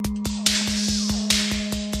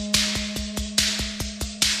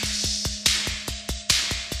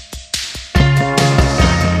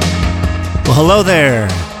Well, hello there.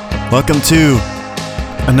 Welcome to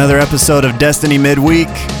another episode of Destiny Midweek.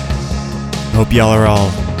 Hope y'all are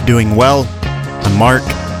all doing well. I'm Mark,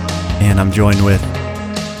 and I'm joined with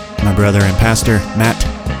my brother and pastor, Matt.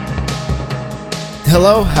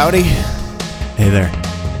 Hello, howdy. Hey there.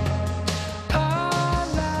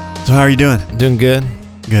 So how are you doing? Doing good.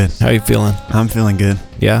 Good. How you feeling? I'm feeling good.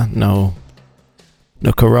 Yeah, no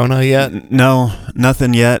corona yet? No,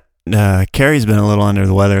 nothing yet. Carrie's been a little under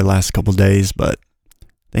the weather the last couple days, but I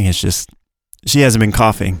think it's just she hasn't been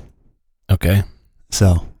coughing. Okay.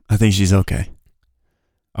 So I think she's okay.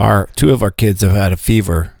 Two of our kids have had a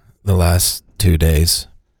fever the last 2 days,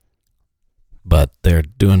 but they're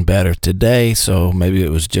doing better today, so maybe it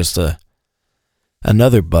was just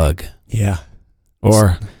another bug. Yeah.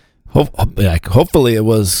 Or hopefully it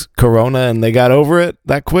was corona and they got over it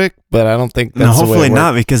that quick, but I don't think that's No, the way hopefully it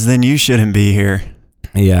not, because then you shouldn't be here.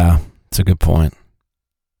 Yeah, it's a good point.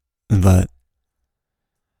 But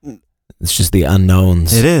It's just the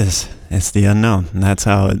unknowns. it is. It's the unknown. And that's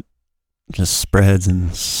how it just spreads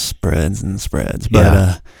and spreads and spreads. But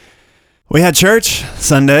Yeah. we had church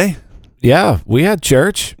Sunday. Yeah, we had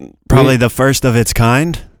church. Probably the first of its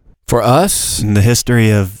kind For us, in the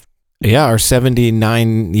history of yeah, our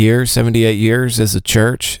 78 years as a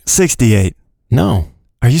church. 68. No.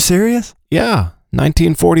 Are you serious? Yeah,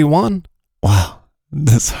 1941. Wow.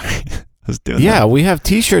 Sorry. I was doing Yeah, that. we have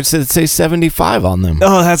T-shirts that say 75 on them.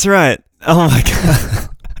 Oh, that's right. Oh, my God.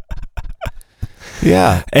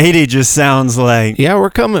 Yeah. 80 just sounds like... Yeah,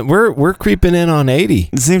 we're coming. We're creeping in on 80.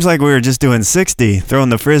 It seems like we were just doing 60, throwing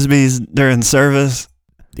the Frisbees during service.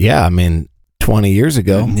 Yeah, I mean, 20 years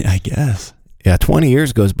ago. I guess. Yeah, 20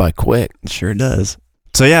 years goes by quick. It sure does.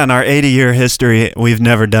 So yeah, in our 80-year history, we've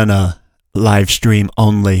never done a live stream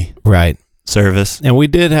only Right. service. And we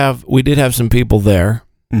did have some people there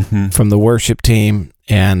Mm-hmm. from the worship team,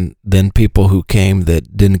 and then people who came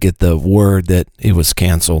that didn't get the word that it was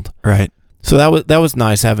canceled. Right. So that was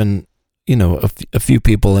nice having, a few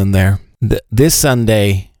people in there. This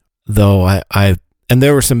Sunday, though, I and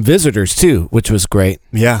there were some visitors too, which was great.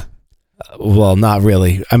 Yeah. Well, not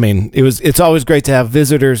really. I mean, it's always great to have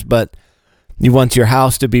visitors, but you want your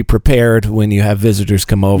house to be prepared when you have visitors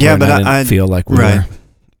come over. Yeah, and but I didn't feel like we right. were.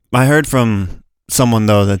 I heard from someone,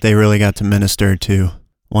 though, that they really got to minister to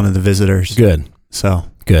one of the visitors. Good. So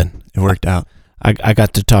Good. it worked out. I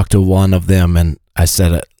got to talk to one of them, and I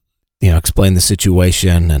said, explain the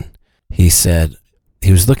situation, and he said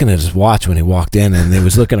he was looking at his watch when he walked in, and he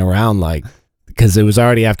was looking around because it was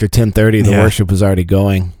already after 10:30, the Yeah. worship was already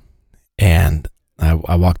going, and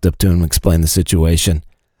I walked up to him and explained the situation,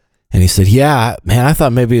 and he said, "Yeah, man, I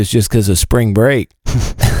thought maybe it was just because of spring break,"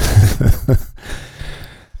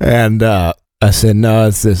 and I said, "No,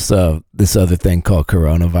 it's this other thing called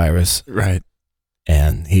coronavirus," Right.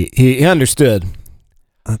 and he understood.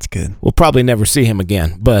 That's good. We'll probably never see him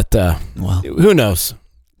again, but Well, who knows?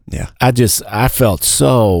 yeah. I felt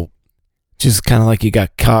so just kind of like you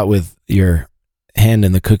got caught with your hand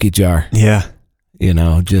in the cookie jar, Yeah.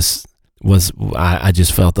 I just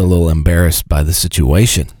felt a little embarrassed by the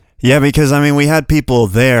situation. Yeah, because, we had people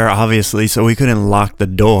there, obviously, so we couldn't lock the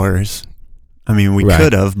doors. We Right.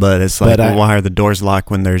 could have, but it's like, But why are the doors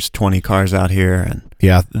locked when there's 20 cars out here? And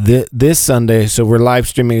Yeah, this Sunday, so we're live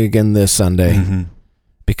streaming again this Sunday Mhm.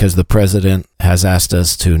 because the president has asked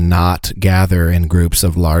us to not gather in groups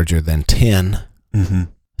of larger than 10. Mhm.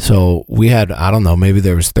 So we had, I don't know, maybe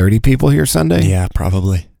there was 30 people here Sunday. Yeah,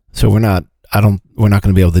 probably. So we're not going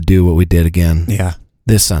to be able to do what we did again Yeah.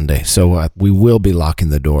 this Sunday. So we will be locking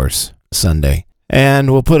the doors Sunday. And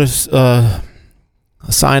we'll put a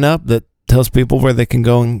sign up that tells people where they can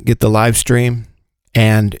go and get the live stream.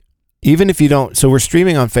 And even if you don't, so we're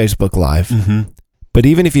streaming on Facebook Live, Mm-hmm. but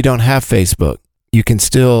even if you don't have Facebook, you can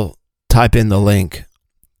still type in the link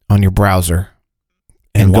on your browser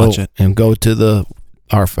And watch it. and go to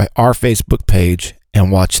our Facebook page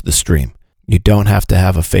and watch the stream. You don't have to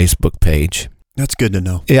have a Facebook page. That's good to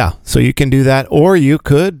know. Yeah, so you can do that, or you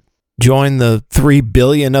could join the 3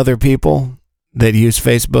 billion other people that use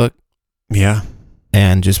Facebook Yeah.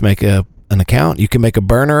 and just make an account. You can make a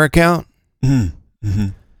burner account, Mm-hmm.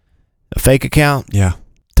 a fake account, Yeah.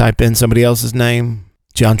 type in somebody else's name,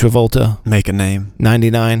 John Travolta, Make a name.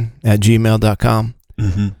 99 at gmail.com.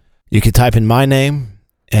 Mm-hmm. You could type in my name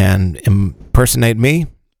and impersonate me.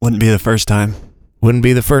 Wouldn't be the first time. Wouldn't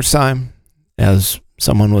be the first time, as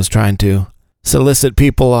someone was trying to solicit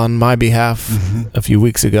people on my behalf Mm-hmm. a few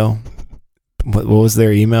weeks ago. What was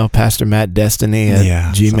their email? PastorMattDestiny at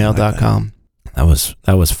Yeah, gmail.com. That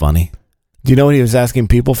was funny. Do you know what he was asking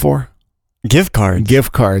people for? Gift cards.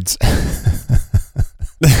 Gift cards.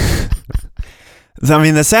 I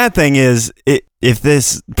mean, the sad thing is, if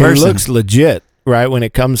this It person looks legit, right? When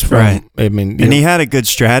it comes from, Right. I mean, and he had a good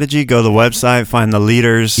strategy, go to the website, find the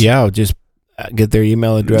leaders. yeah, just get their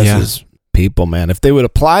email addresses. People, man, if they would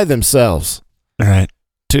apply themselves Right.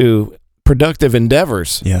 to productive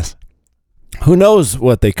endeavors, Yes. who knows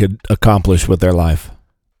what they could accomplish with their life.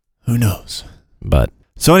 Who knows? But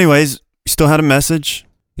So, anyways, you still had a message.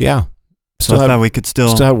 yeah, So I thought we could still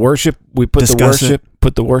discuss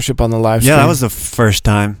the worship on the live stream. Yeah, that was the first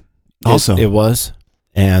time. Also, it was,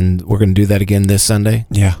 and we're going to do that again this Sunday.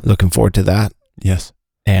 yeah. Looking forward to that. Yes.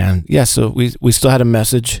 And yeah, so we still had a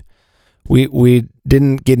message. We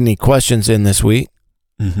didn't get any questions in this week,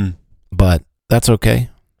 Mm-hmm. but that's okay.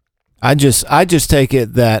 I just take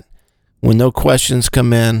it that when no questions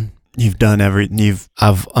come in,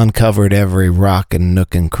 I've uncovered every rock and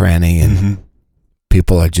nook and cranny, and Mm-hmm.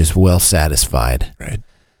 people are just well satisfied. Right.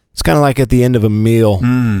 It's kind of like at the end of a meal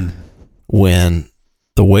when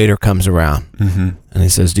the waiter comes around Mm-hmm. and he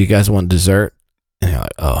says, "Do you guys want dessert?" And you're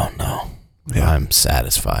like, "Oh no, Yeah. I'm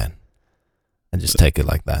satisfied." I just take it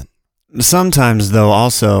like that. Sometimes, though,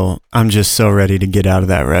 also, I'm just so ready to get out of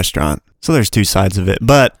that restaurant. So there's two sides of it.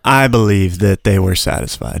 But I believe that they were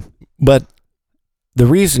satisfied. But the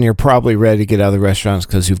reason you're probably ready to get out of the restaurant is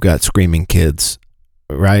because you've got screaming kids,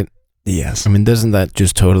 right? Yes. I mean, doesn't that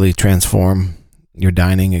just totally transform your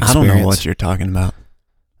dining I experience? don't know what you're talking about.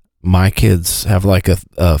 My kids have like a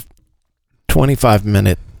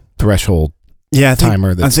 25-minute threshold Yeah,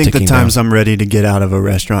 timer I that's think the ticking times down. I'm ready to get out of a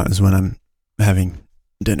restaurant is when I'm having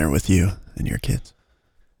dinner with you and your kids.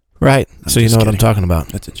 Right. I'm So you just know what I'm kidding. talking about.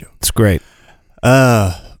 That's a joke. It's great.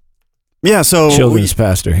 Yeah, so Children's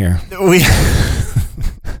pastor here.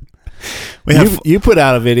 we have You put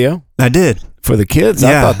out a video I did. for the kids.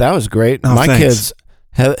 I Yeah. thought that was great. Oh, My thanks.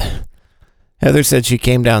 kids, Heather said she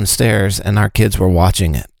came downstairs and our kids were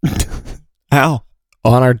watching it How?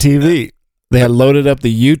 on our TV. They had loaded up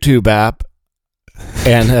the YouTube app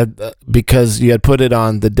and had because you had put it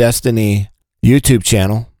on the Destiny YouTube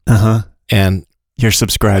channel, Uh-huh. and You're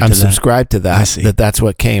subscribed I'm to that. subscribed to that. I see. That's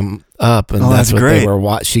what came up, and Oh, that's that's what great. they were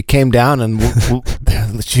watching. She came down and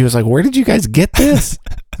she was like, "Where did you guys get this?"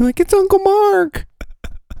 I'm like, "It's Uncle Mark."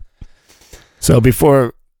 So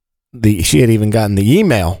before she had even gotten the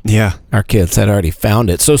email, Yeah. our kids had already found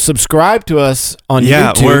it. So subscribe to us on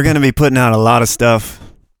Yeah, YouTube. we're going to be putting out a lot of stuff.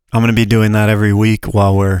 I'm going to be doing that every week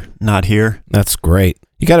while we're not here. That's great.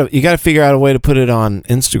 You gotta figure out a way to put it on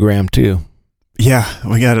Instagram too, Yeah,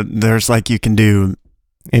 there's like you can do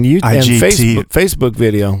and and IGT. Facebook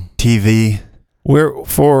video. TV. We're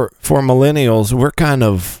for millennials. We're kind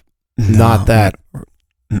of No, not that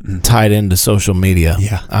Mm-mm. tied into social media.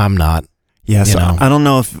 Yeah. I'm not. Yeah, so You know. I don't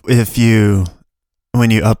know if you, when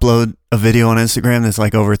you upload a video on Instagram that's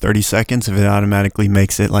like over 30 seconds, if it automatically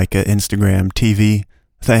makes it like an Instagram TV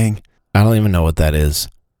thing. I don't even know what that is.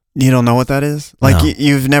 You don't know what that is? Like No.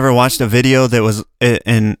 you've never watched a video that was,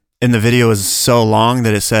 and the video was so long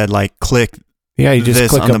that it said like click Yeah, you just this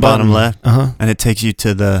click on a the bottom button. left. Uh-huh. and it takes you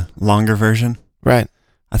to the longer version. Right.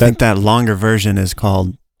 I think that longer version is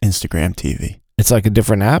called Instagram TV. It's like a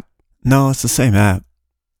different app. No, it's the same app.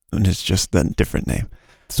 And it's just a different name.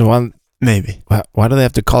 So Maybe. why do they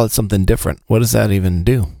have to call it something different? What does that even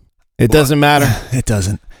do? It doesn't matter. It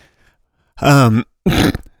doesn't.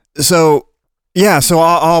 So yeah, so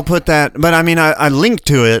I'll put that, but I mean, I linked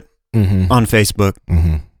to it Mm-hmm. on Facebook.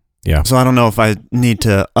 Mm-hmm. Yeah. So I don't know if I need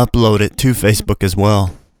to upload it to Facebook as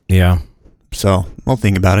well. Yeah. So we'll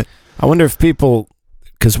think about it. I wonder if people,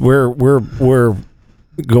 because we're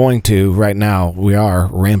going to right now, we are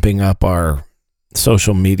ramping up our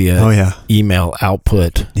social media Oh yeah. email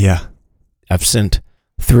output. Yeah. I've sent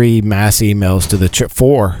 3 mass emails to the church,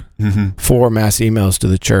 4 mass emails to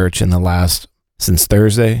the church since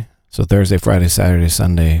Thursday. So Thursday, Friday, Saturday,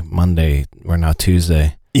 Sunday, Monday. We're now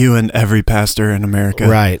Tuesday. You and every pastor in America.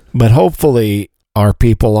 Right. But hopefully our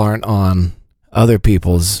people aren't on other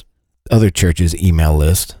churches' email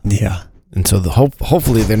list. Yeah. And so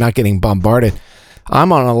hopefully they're not getting bombarded.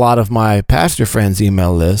 I'm on a lot of my pastor friends'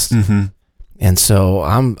 email list. Mm-hmm. And so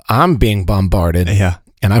I'm being bombarded. Yeah.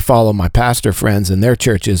 And I follow my pastor friends and their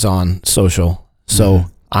churches on social. So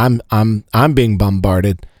I'm being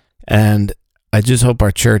bombarded, and I just hope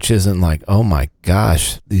our church isn't like, "Oh my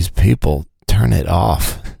gosh, these people, turn it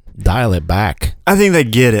off. Dial it back." I think they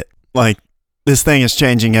get it. Like, this thing is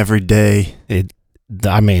changing every day.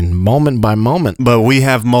 Moment by moment. But we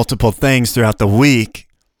have multiple things throughout the week.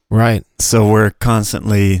 Right. So we're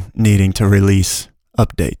constantly needing to release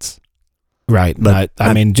updates. Right. But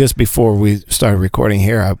I mean, just before we started recording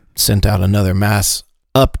here, I sent out another mass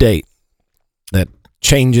update that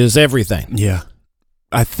changes everything. Yeah.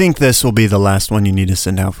 I think this will be the last one you need to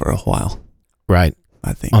send out for a while. Right.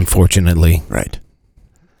 I think. Unfortunately. Right.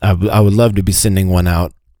 I would love to be sending one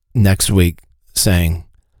out next week saying,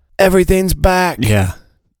 everything's back. Yeah.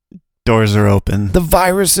 Doors are open. The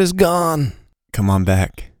virus is gone. Come on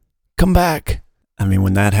back. Come back. I mean,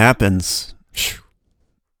 when that happens,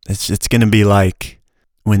 it's going to be like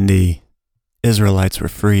when the Israelites were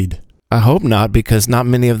freed. I hope not, because not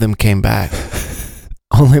many of them came back.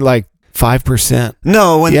 Only like 5%.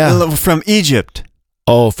 No, from Egypt.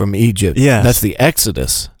 Oh, from Egypt. Yes. That's the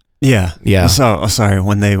Exodus. Yeah. Yeah. So, sorry,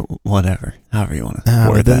 when they, whatever, however you want to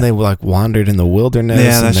word but then that. they like wandered in the wilderness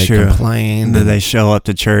Yeah, and that's they true. complained. And they show up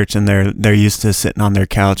to church and they're used to sitting on their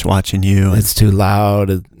couch watching you. It's too loud.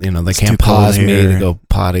 They It's can't too cold pause me here. to go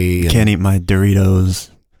potty. Can't eat my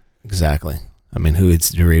Doritos. Exactly. I mean, who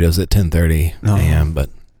eats Doritos at 10:30 No. a.m.? But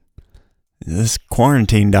This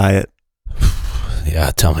quarantine diet.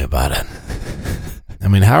 yeah, tell me about it. I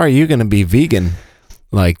mean, how are you going to be vegan?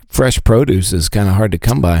 Like, fresh produce is kind of hard to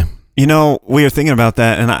come by. You know, we were thinking about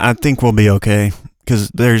that, and I think we'll be okay because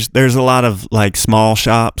there's a lot of like small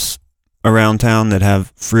shops around town that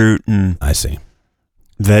have fruit and I see.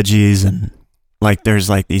 veggies, and like there's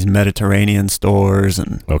like these Mediterranean stores,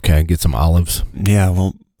 and Okay, get some olives. yeah,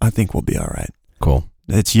 well, I think we'll be all right. Cool.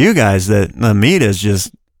 It's you guys that the meat is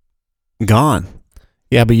just gone.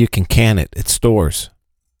 Yeah, but you can can it at stores.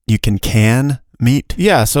 You can can meat.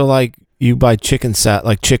 Yeah, so like you buy chicken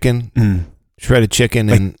chicken, shredded chicken,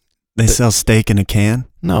 Like- and They sell steak in a can.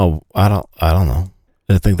 no, I don't know.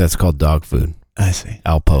 I think that's called dog food. I see.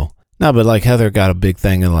 Alpo. No, but like Heather got a big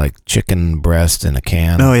thing of like chicken breast in a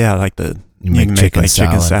can. Oh yeah, like you you can make like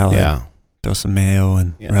chicken salad. Yeah, Throw some mayo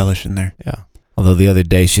and Yeah. relish in there. yeah. Although the other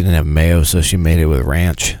day she didn't have mayo, so she made it with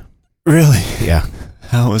ranch. Really? Yeah,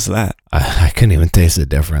 How was that? I couldn't even taste the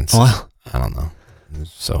difference. Well, I don't know. I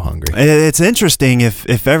was so hungry. it's interesting.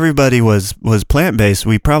 If everybody was plant-based,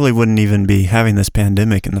 we probably wouldn't even be having this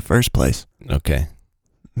pandemic in the first place. Okay.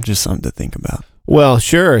 Just something to think about. Well,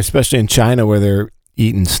 sure, especially in China where they're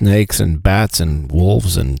eating snakes and bats and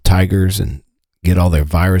wolves and tigers and get all their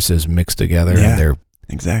viruses mixed together, Yeah. and they're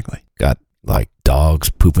Exactly. got like dogs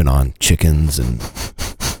pooping on chickens. And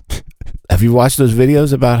have you watched those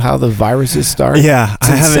videos about how the viruses start? Yeah, It's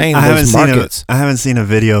insane, I haven't those seen markets. I haven't seen a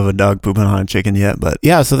video of a dog pooping on a chicken yet, but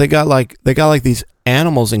Yeah, so they got like these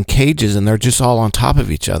animals in cages, and they're just all on top of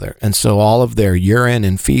each other, and so all of their urine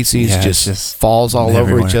and feces Yeah, it's just just falls all over each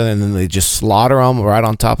everywhere. other, and then they just slaughter them right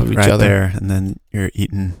on top of each right other. there, and then you're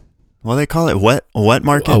eating. What do they call it? A wet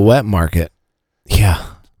market. A wet market. Yeah,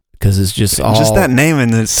 because it's just all Just that name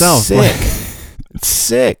in itself. sick. It's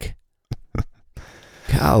sick.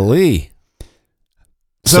 Golly.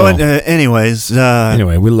 So, anyways,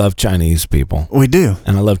 anyway, we love Chinese people, we do.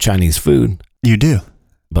 and I love Chinese food, You do.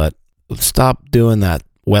 but stop doing that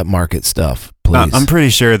wet market stuff, please. I'm pretty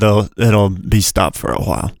sure though it'll be stopped for a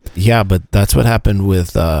while. Yeah, but that's what happened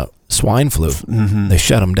with swine flu. Mm-hmm. They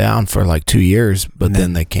shut them down for like 2 years, but And then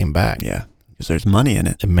then- they came back Yeah, because there's money in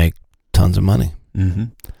it. and make tons of money. Mm-hmm.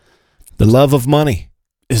 The love of money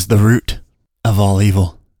Is the root of all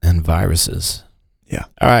evil. and viruses. Yeah.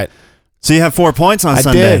 All right. So you have 4 points on I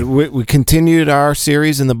Sunday. did. We continued our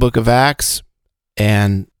series in the book of Acts,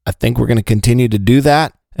 and I think we're going to continue to do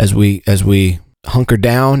that as we hunker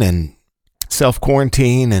down and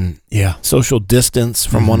self-quarantine and Yeah. social distance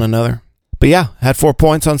from Mhm. one another. But yeah, had 4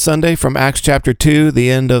 points on Sunday from Acts chapter 2,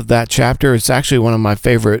 the end of that chapter. It's actually one of my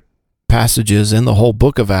favorite passages in the whole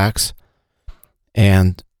book of Acts,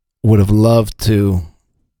 and would have loved to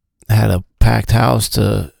had a packed house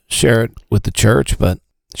to share it with the church, but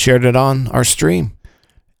shared it on our stream.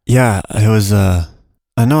 Yeah, it was. I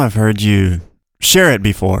know I've heard you share it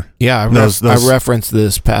before. Yeah, Those- I reference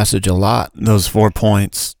this passage a lot. Those 4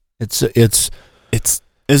 points. It's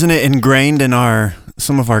Isn't it ingrained in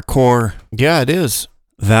some of our core yeah, it is.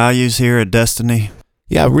 values here at Destiny?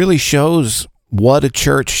 Yeah, it really shows what a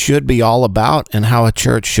church should be all about and how a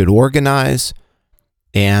church should organize.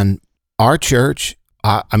 And our church,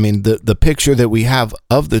 I mean, the picture that we have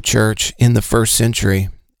of the church in the first century,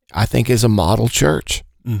 I think is a model church.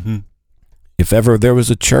 Mm-hmm. If ever there was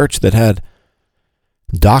a church that had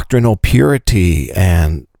doctrinal purity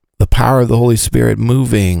and the power of the Holy Spirit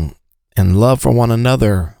moving and love for one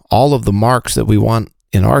another, all of the marks that we want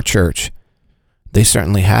in our church, they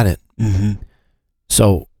certainly had it. Mm-hmm.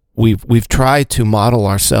 So we've tried to model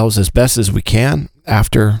ourselves as best as we can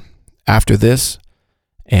after this,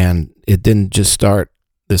 and it didn't just start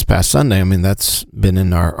this past Sunday. I mean, that's been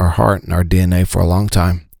in our heart and our DNA for a long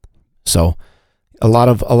time. So a lot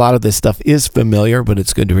of this stuff is familiar, but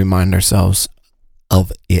it's good to remind ourselves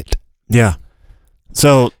of it. Yeah.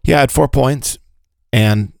 So Yeah, I had 4 points.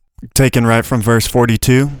 And taken right from verse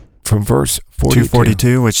 42. From verse 42.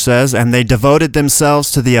 242, which says, "And they devoted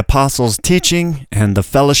themselves to the apostles' teaching and the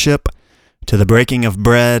fellowship, to the breaking of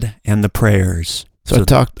bread and the prayers." So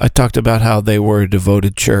I talked about how they were a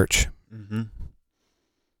devoted church, Mm-hmm.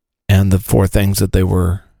 and the four things that they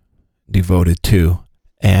were devoted to,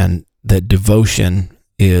 and that devotion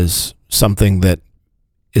is something that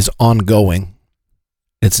is ongoing.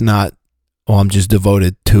 It's not, I'm just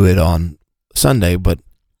devoted to it on Sunday, but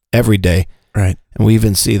every day. Right. And we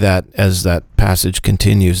even see that as that passage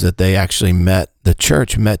continues, that they actually the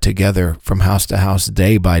church met together from house to house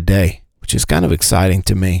day by day, which is kind of exciting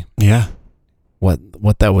to me. Yeah.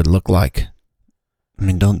 What that would look like. I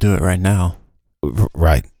mean, don't do it right now.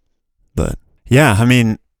 Right. But yeah, I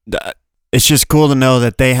mean, it's just cool to know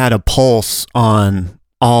that they had a pulse on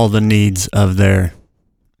all the needs of their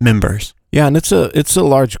members. Yeah, and it's a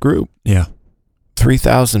large group. Yeah.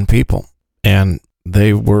 3,000 people. And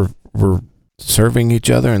they were serving each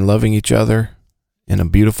other and loving each other in a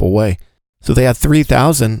beautiful way. So they had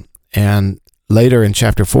 3,000, and later in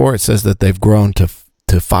chapter 4 it says that they've grown to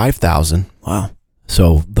 5,000. Wow.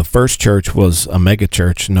 So the first church was a mega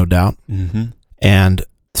church, no doubt. Mm-hmm. And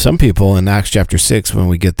some people in Acts chapter 6, when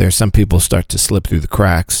we get there, some people start to slip through the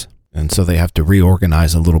cracks. And so they have to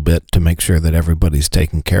reorganize a little bit to make sure that everybody's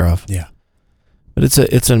taken care of. Yeah. But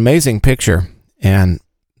it's an amazing picture. And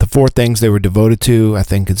the four things they were devoted to, I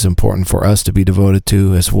think it's important for us to be devoted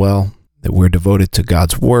to as well. That we're devoted to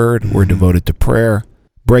God's word. Mm-hmm. We're devoted to prayer.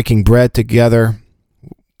 Breaking bread together.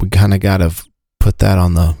 We kind of got to put that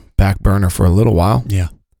on the back burner for a little while. Yeah.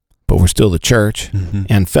 But we're still the church. Mm-hmm.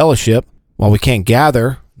 And fellowship. While we can't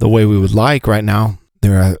gather the way we would like right now,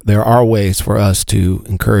 there are ways for us to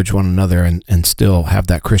encourage one another and still have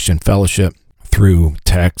that Christian fellowship through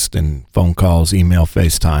text and phone calls, email,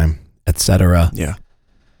 FaceTime, etc. Yeah.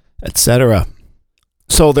 etc.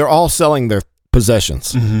 So they're all selling their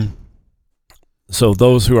possessions. Mm-hmm. So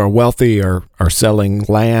those who are wealthy are selling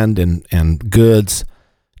land and goods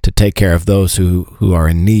to take care of those who are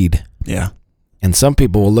in need. Yeah. And some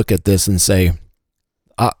people will look at this and say,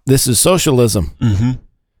 this is socialism. Mm-hmm.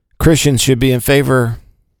 Christians should be in favor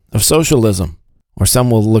of socialism. Or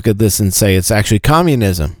some will look at this and say it's actually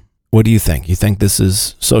communism. What do you think? You think this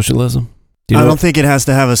is socialism? I don't think it has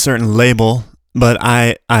to have a certain label, but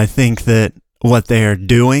I think that what they are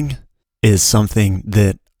doing is something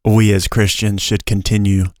that we as Christians should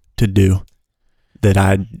continue to do. That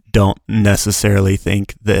I don't necessarily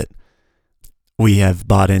think that we have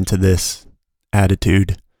bought into this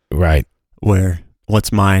attitude. Right. Where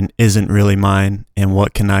what's mine isn't really mine, and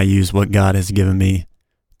what can I use what God has given me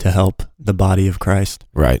to help the body of Christ.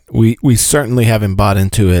 Right. We certainly haven't bought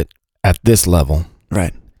into it at this level.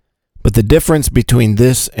 Right. But the difference between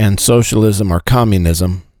this and socialism or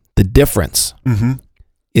communism, the difference Mm-hmm.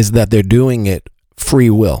 is that they're doing it free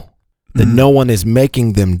will, that no one is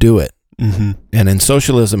making them do it. Mm-hmm. And in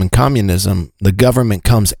socialism and communism, the government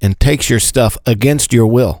comes and takes your stuff against your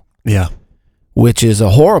will, Yeah. which is a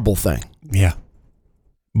horrible thing. Yeah.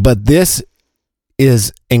 But this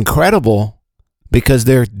is incredible because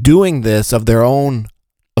they're doing this of their own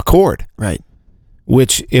accord. Right.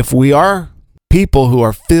 Which, if we are people who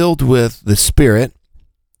are filled with the Spirit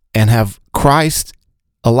and have Christ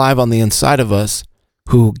alive on the inside of us,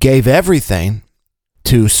 who gave everything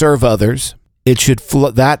to serve others, it should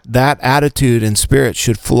flow, that attitude and spirit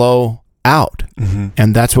should flow out. Mm-hmm.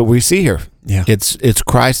 And that's what we see here. Yeah. It's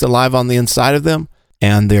Christ alive on the inside of them,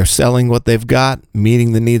 and they're selling what they've got,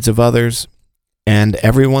 meeting the needs of others, and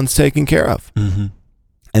everyone's taken care of. Mm-hmm.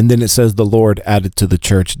 And then it says the Lord added to the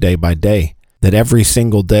church day by day, that every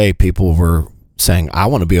single day people were saying, I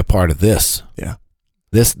want to be a part of this. Yeah.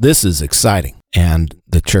 This is exciting. And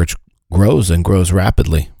the church grows and grows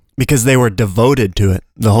rapidly. Because they were devoted to it.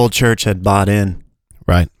 The whole church had bought in.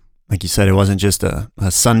 Right. Like you said, it wasn't just a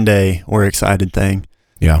Sunday we're excited thing.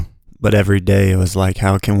 Yeah. But every day it was like,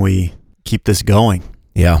 how can we keep this going?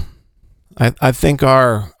 Yeah. I think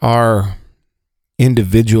our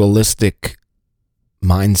individualistic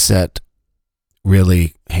mindset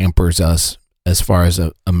really hampers us as far as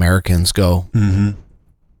Americans go. Mm-hmm.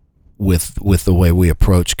 With the way we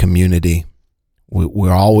approach community.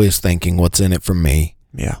 We're always thinking, what's in it for me?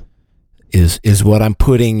 Yeah. Is what I'm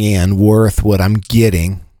putting in worth what I'm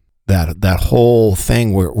getting? That whole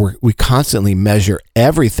thing where we constantly measure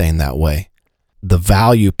everything that way. The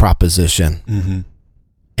value proposition. Mm-hmm.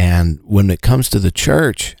 And when it comes to the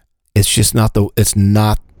church, it's just not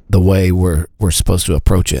the way we're supposed to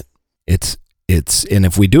approach it. It's and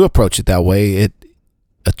if we do approach it that way,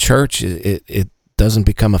 a church doesn't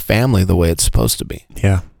become a family the way it's supposed to be.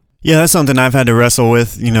 Yeah. Yeah, that's something I've had to wrestle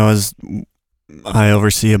with, as I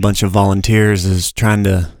oversee a bunch of volunteers is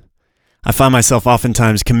I find myself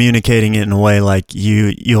oftentimes communicating it in a way like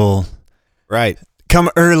you'll Right. come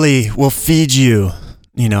early, we'll feed you,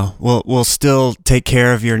 we'll still take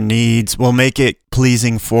care of your needs. We'll make it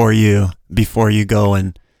pleasing for you before you go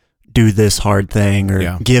and do this hard thing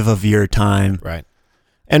or give of your time. Right.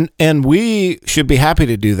 And we should be happy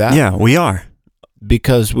to do that. Yeah, we are.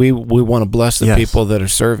 Because we want to bless the people that are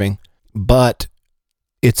serving. But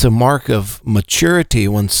it's a mark of maturity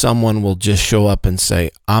when someone will just show up and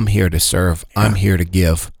say, I'm here to serve. Yeah. I'm here to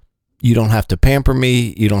give. You don't have to pamper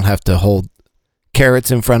me. You don't have to hold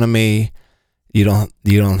carrots in front of me. You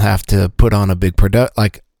don't have to put on a big product.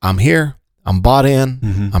 Like, I'm here. I'm bought in.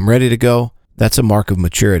 Mm-hmm. I'm ready to go. That's a mark of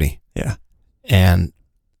maturity. Yeah. And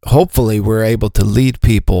hopefully we're able to lead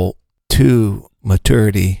people to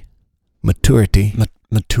maturity. Maturity.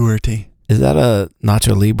 Is that a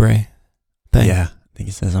Nacho Libre thing? Yeah. I think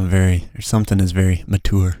he says something is very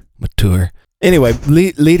mature. Mature. Anyway,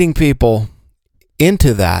 leading people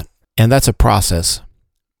into that, and that's a process.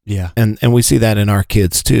 Yeah. And we see that in our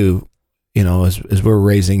kids too, as we're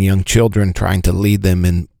raising young children, trying to lead them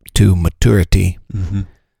into maturity, mm-hmm.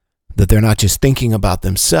 that they're not just thinking about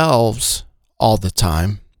themselves all the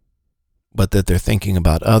time, but that they're thinking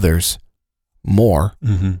about others more.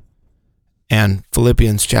 Mm-hmm. And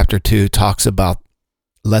Philippians chapter 2 talks about,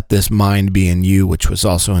 let this mind be in you, which was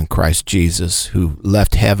also in Christ Jesus, who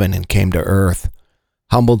left heaven and came to earth,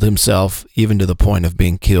 humbled himself even to the point of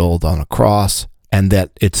being killed on a cross, and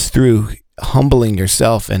that it's through humbling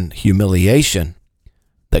yourself and humiliation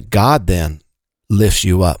that God then lifts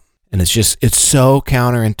you up. And it's so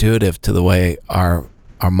counterintuitive to the way our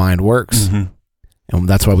mind works. Mm-hmm. And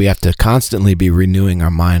that's why we have to constantly be renewing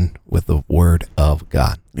our mind with the Word of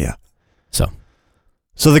God. Yeah.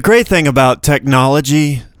 So the great thing about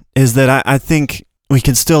technology is that I think we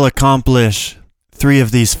can still accomplish 3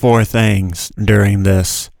 of these 4 things during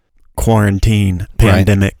this quarantine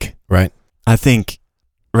pandemic. Right. I think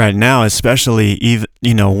right now, especially even,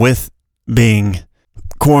 with being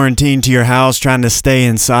quarantined to your house, trying to stay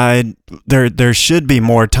inside, there should be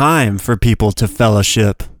more time for people to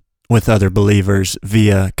fellowship with other believers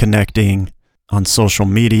via connecting on social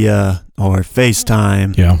media or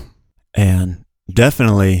FaceTime. Yeah. And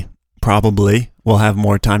definitely, probably, we'll have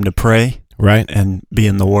more time to pray. Right. And be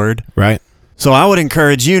in the Word. Right. So I would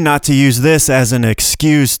encourage you not to use this as an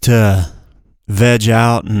excuse to veg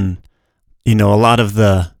out. And, a lot of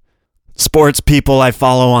the sports people I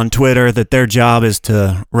follow on Twitter, that their job is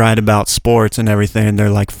to write about sports and everything. And they're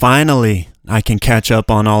like, finally, I can catch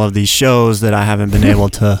up on all of these shows that I haven't been able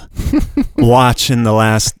to watch in the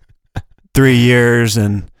last 3 years.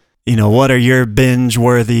 And, what are your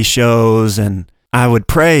binge-worthy shows? And I would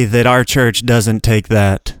pray that our church doesn't take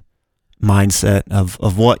that mindset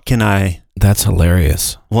of what can I... That's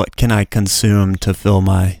hilarious. What can I consume to fill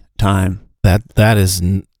my time? That is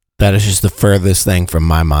just the furthest thing from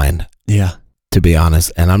my mind. Yeah. To be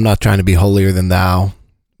honest. And I'm not trying to be holier than thou,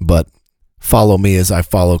 but follow me as I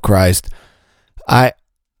follow Christ. I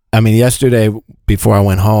mean, yesterday before I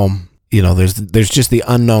went home, there's just the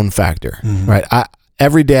unknown factor, mm-hmm. right?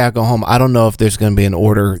 Every day I go home, I don't know if there's going to be an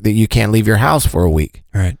order that you can't leave your house for a week.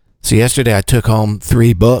 Right. So yesterday I took home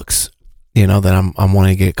 3 books, that I'm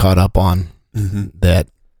wanting to get caught up on, mm-hmm. that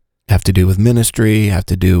have to do with ministry, have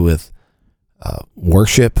to do with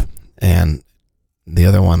worship, and the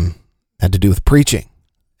other one had to do with preaching.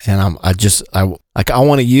 And I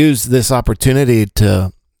want to use this opportunity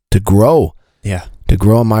to grow. Yeah. To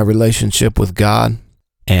grow in my relationship with God.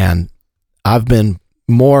 And I've been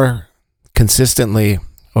more consistently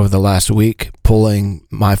over the last week pulling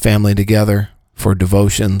my family together for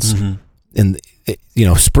devotions. Mm-hmm.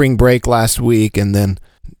 In spring break last week, and then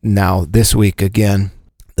now this week again,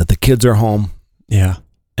 that the kids are home. Yeah.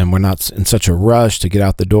 And we're not in such a rush to get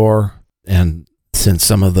out the door. And since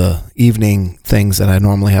some of the evening things that I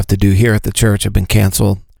normally have to do here at the church have been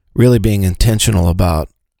canceled, really being intentional about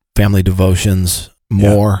family devotions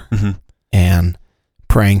more, yeah. Mm-hmm. and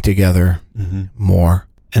praying together, mm-hmm. more.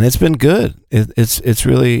 And it's been good. It's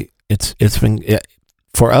really been,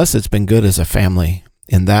 for us, it's been good as a family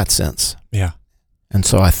in that sense. Yeah. And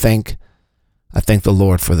so I thank the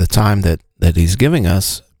Lord for the time that he's giving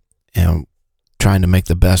us, and trying to make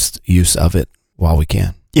the best use of it while we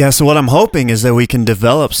can. Yeah, so what I'm hoping is that we can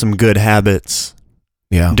develop some good habits,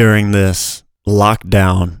 yeah. during this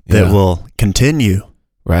lockdown that, yeah. will continue,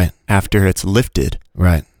 right. after it's lifted.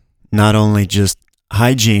 Right. Not only just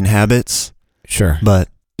hygiene habits, sure, but,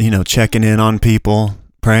 checking in on people,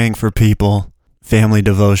 praying for people, family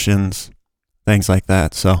devotions, things like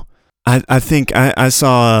that. So I think I've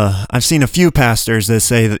seen a few pastors that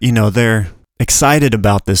say that, excited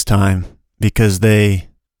about this time because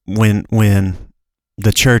when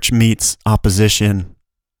the church meets opposition,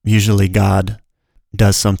 usually God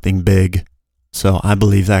does something big. So I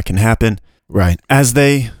believe that can happen. Right.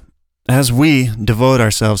 As we devote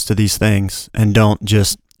ourselves to these things and don't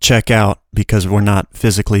just check out because we're not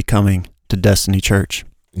physically coming to Destiny Church.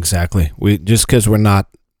 Exactly. Just because we're not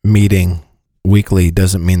meeting weekly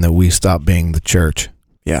doesn't mean that we stop being the church.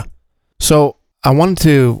 Yeah. So I wanted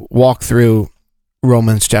to walk through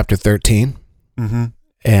Romans chapter 13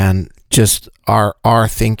 and just our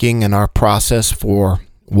thinking and our process for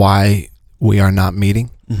why we are not meeting.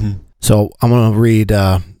 So I'm going to read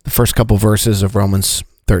the first couple verses of Romans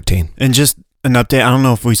 13. And just an update. I don't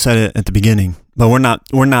know if we said it at the beginning, but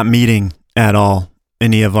we're not meeting at all.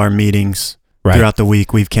 Any of our meetings throughout the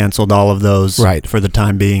week, we've canceled all of those for the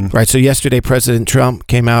time being. Right. So yesterday, President Trump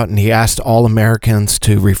came out and he asked all Americans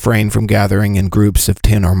to refrain from gathering in groups of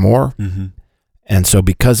 10 or more. And so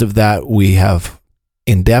because of that, we have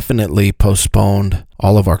indefinitely postponed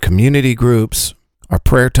all of our community groups, our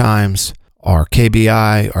prayer times, our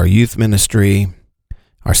KBI, our youth ministry,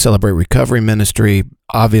 our Celebrate Recovery ministry,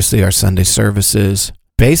 obviously our Sunday services,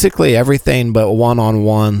 basically everything but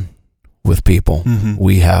one-on-one with people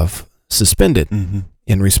we have suspended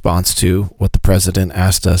in response to what the president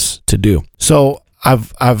asked us to do. So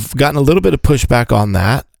I've gotten a little bit of pushback on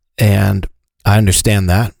that, and I understand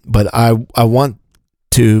that, but I want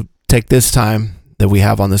to take this time that we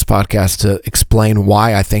have on this podcast to explain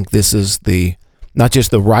why I think this is not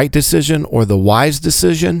just the right decision or the wise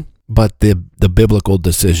decision, but the biblical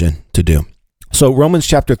decision to do. So Romans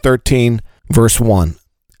chapter 13, verse 1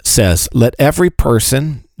 says, "Let every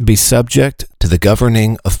person be subject to the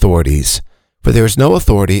governing authorities, for there is no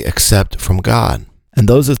authority except from God, and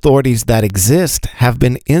those authorities that exist have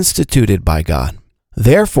been instituted by God.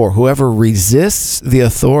 Therefore, whoever resists the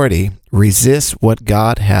authority resists what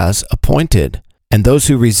God has appointed, and those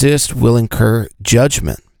who resist will incur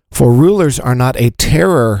judgment. For rulers are not a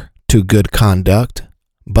terror to good conduct,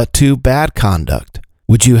 but to bad conduct.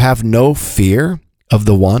 Would you have no fear of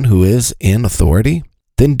the one who is in authority?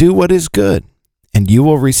 Then do what is good, and you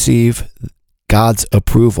will receive God's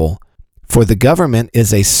approval. For the government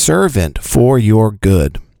is a servant for your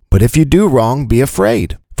good. But if you do wrong, be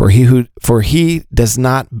afraid, for he does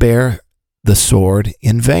not bear the sword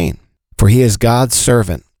in vain. For he is God's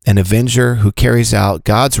servant, an avenger who carries out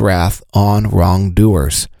God's wrath on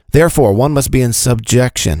wrongdoers. Therefore, one must be in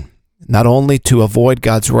subjection, not only to avoid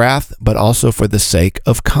God's wrath, but also for the sake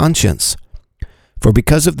of conscience. For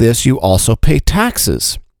because of this, you also pay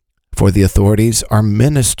taxes. For the authorities are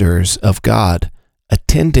ministers of God,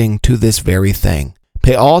 attending to this very thing.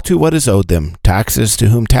 Pay all to what is owed them, taxes to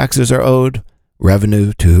whom taxes are owed,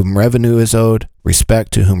 revenue to whom revenue is owed,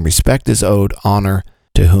 respect to whom respect is owed, honor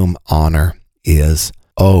to whom honor is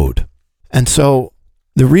owed." And so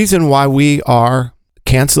the reason why we are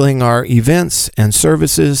canceling our events and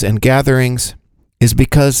services and gatherings is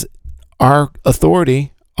because our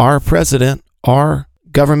authority, our president, our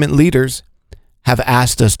government leaders have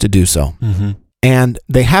asked us to do so. And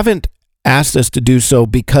they haven't asked us to do so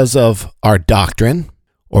because of our doctrine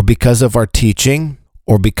or because of our teaching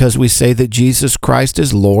or because we say that Jesus Christ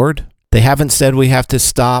is Lord. They haven't said we have to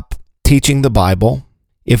stop teaching the Bible.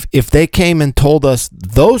 If they came and told us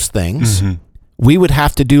those things, we would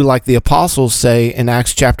have to do like the apostles say in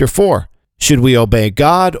Acts chapter 4. Should we obey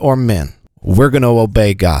God or men? We're going to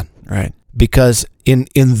obey God. Right. Because in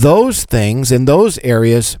those things, in those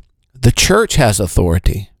areas, the church has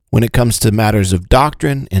authority when it comes to matters of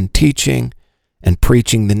doctrine and teaching and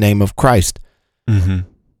preaching the name of Christ.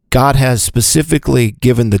 God has specifically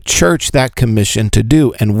given the church that commission to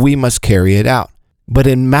do, and we must carry it out. But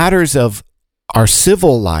in matters of our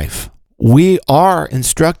civil life, we are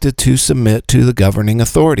instructed to submit to the governing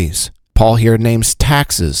authorities. Paul here names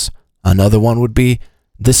taxes. Another one would be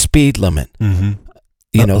the speed limit. You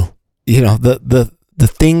know, the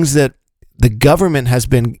things that the government has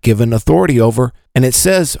been given authority over, and it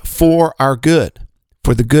says for our good,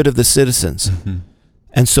 for the good of the citizens.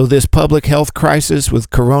 And so this public health crisis with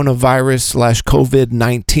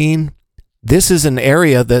coronavirus/COVID-19, this is an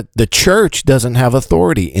area that the church doesn't have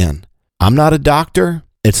authority in. I'm not a doctor.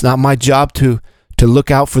 It's not my job to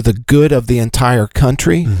look out for the good of the entire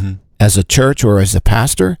country as a church or as a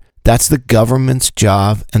pastor. That's the government's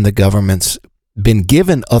job, and the government's been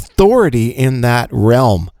given authority in that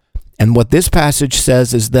realm. And what this passage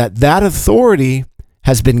says is that authority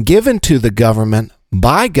has been given to the government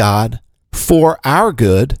by God for our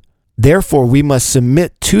good. Therefore, we must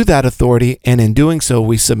submit to that authority, and in doing so,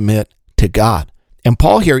 we submit to God. And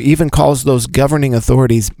Paul here even calls those governing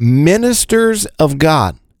authorities ministers of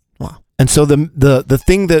God. Wow. And so the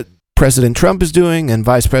thing that President Trump is doing and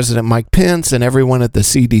Vice President Mike Pence and everyone at the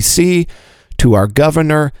CDC, to our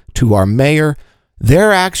governor, to our mayor,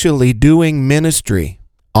 they're actually doing ministry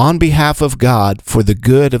on behalf of God for the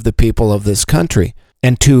good of the people of this country.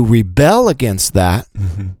 And to rebel against that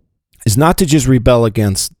is not to just rebel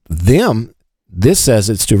against them. This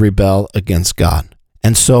says it's to rebel against God.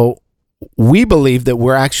 And so we believe that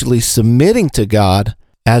we're actually submitting to God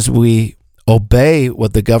as we obey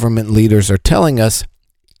what the government leaders are telling us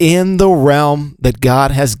in the realm that God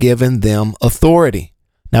has given them authority.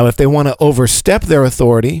 Now, if they want to overstep their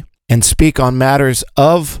authority and speak on matters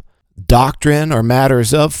of doctrine or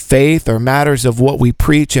matters of faith or matters of what we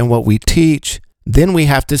preach and what we teach, then we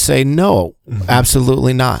have to say, no,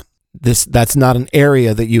 absolutely not. That's not an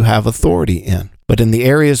area that you have authority in. But in the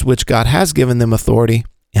areas which God has given them authority,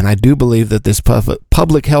 and I do believe that this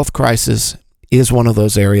public health crisis is one of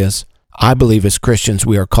those areas, I believe as Christians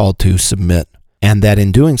we are called to submit. And that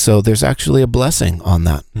in doing so, there's actually a blessing on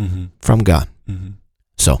that from God.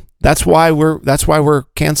 So that's why we're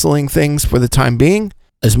canceling things for the time being.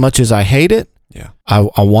 As much as I hate it, I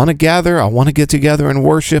want to gather. I want to get together and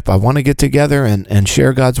worship. I want to get together and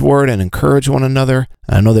share God's word and encourage one another.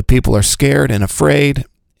 And I know that people are scared and afraid.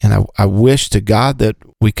 And I wish to God that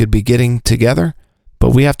we could be getting together.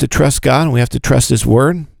 But we have to trust God and we have to trust his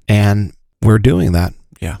word. And we're doing that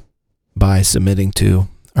by submitting to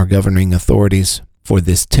our governing authorities for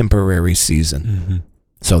this temporary season.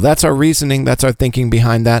 So that's our reasoning. That's our thinking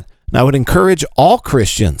behind that. And I would encourage all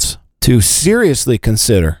Christians to seriously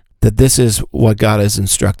consider that this is what God has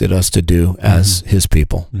instructed us to do as his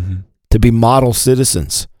people, to be model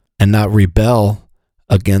citizens and not rebel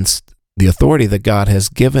against the authority that God has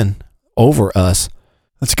given over us.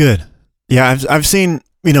 That's good. Yeah, I've seen,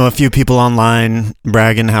 a few people online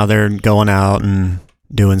bragging how they're going out and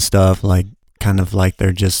doing stuff like kind of like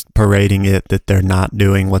they're just parading it, that they're not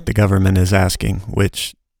doing what the government is asking,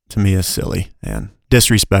 which to me is silly and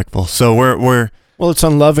disrespectful. So well, it's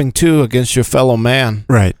unloving too against your fellow man.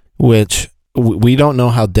 Right. Which we don't know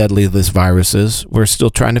how deadly this virus is. We're still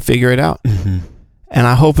trying to figure it out. And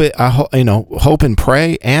I hope and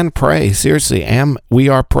pray seriously. And we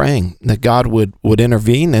are praying that God would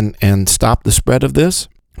intervene and stop the spread of this.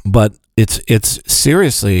 But it's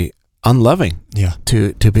seriously unloving.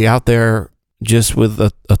 To be out there just with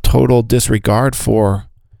a total disregard for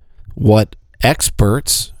what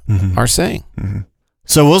experts are saying.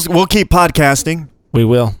 So we'll keep podcasting. We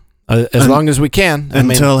will, as long as we can.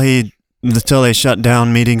 Until they shut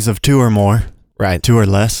down meetings of 2 or more. Right. 2 or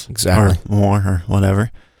less. Exactly. Or more or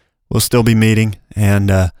whatever. We'll still be meeting.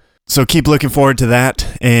 And so keep looking forward to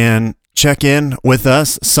that. And check in with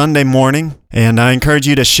us Sunday morning. And I encourage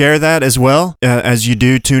you to share that as well. As you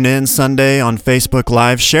do tune in Sunday on Facebook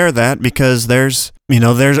Live, share that, because there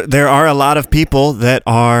are a lot of people that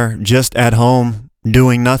are just at home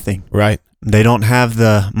doing nothing. Right. They don't have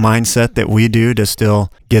the mindset that we do to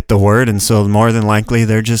still get the word. And so more than likely,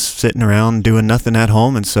 they're just sitting around doing nothing at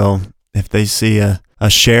home. And so if they see a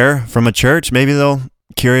share from a church, maybe they'll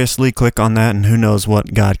curiously click on that, and who knows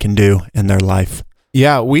what God can do in their life.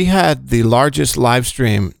 Yeah, we had the largest live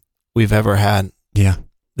stream we've ever had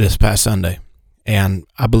this past Sunday. And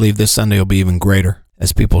I believe this Sunday will be even greater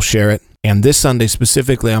as people share it. And this Sunday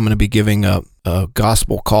specifically, I'm going to be giving a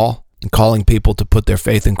gospel call and calling people to put their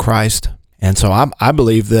faith in Christ. And so I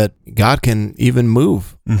believe that God can even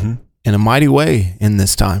move in a mighty way in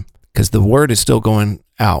this time, because the word is still going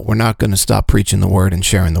out. We're not going to stop preaching the word and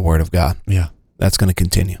sharing the word of God. Yeah. That's going to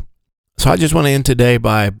continue. So I just want to end today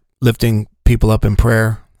by lifting people up in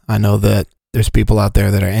prayer. I know that there's people out there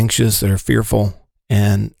that are anxious, that are fearful,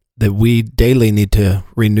 and that we daily need to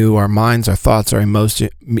renew our minds, our thoughts, our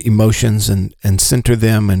emotions, and center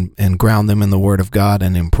them and ground them in the word of God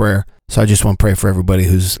and in prayer. So I just want to pray for everybody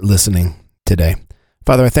who's listening today.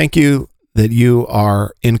 Father, I thank you that you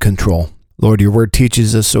are in control. Lord, your word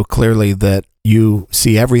teaches us so clearly that you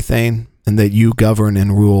see everything and that you govern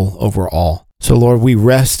and rule over all. So Lord, we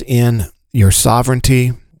rest in your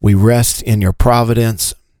sovereignty. We rest in your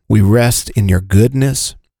providence. We rest in your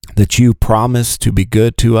goodness, that you promise to be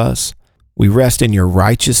good to us. We rest in your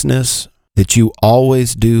righteousness, that you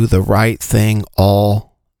always do the right thing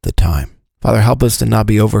all the time. Father, help us to not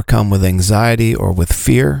be overcome with anxiety or with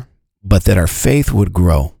fear, but that our faith would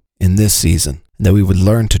grow in this season, and that we would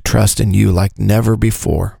learn to trust in you like never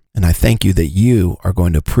before. And I thank you that you are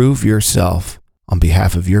going to prove yourself on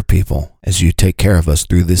behalf of your people as you take care of us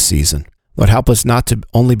through this season. Lord, help us not to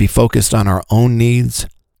only be focused on our own needs,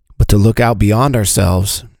 but to look out beyond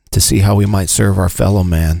ourselves to see how we might serve our fellow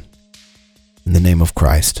man. In the name of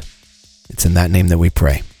Christ. It's in that name that we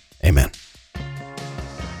pray. Amen.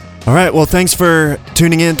 All right, well, thanks for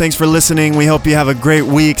tuning in. Thanks for listening. We hope you have a great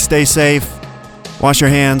week. Stay safe. Wash your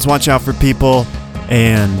hands. Watch out for people.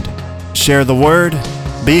 And share the word.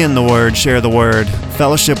 Be in the word. Share the word.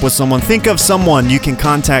 Fellowship with someone. Think of someone you can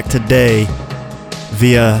contact today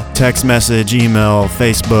via text message, email,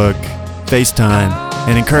 Facebook, FaceTime,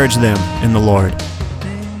 and encourage them in the Lord.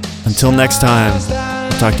 Until next time,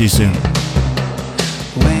 I'll talk to you soon.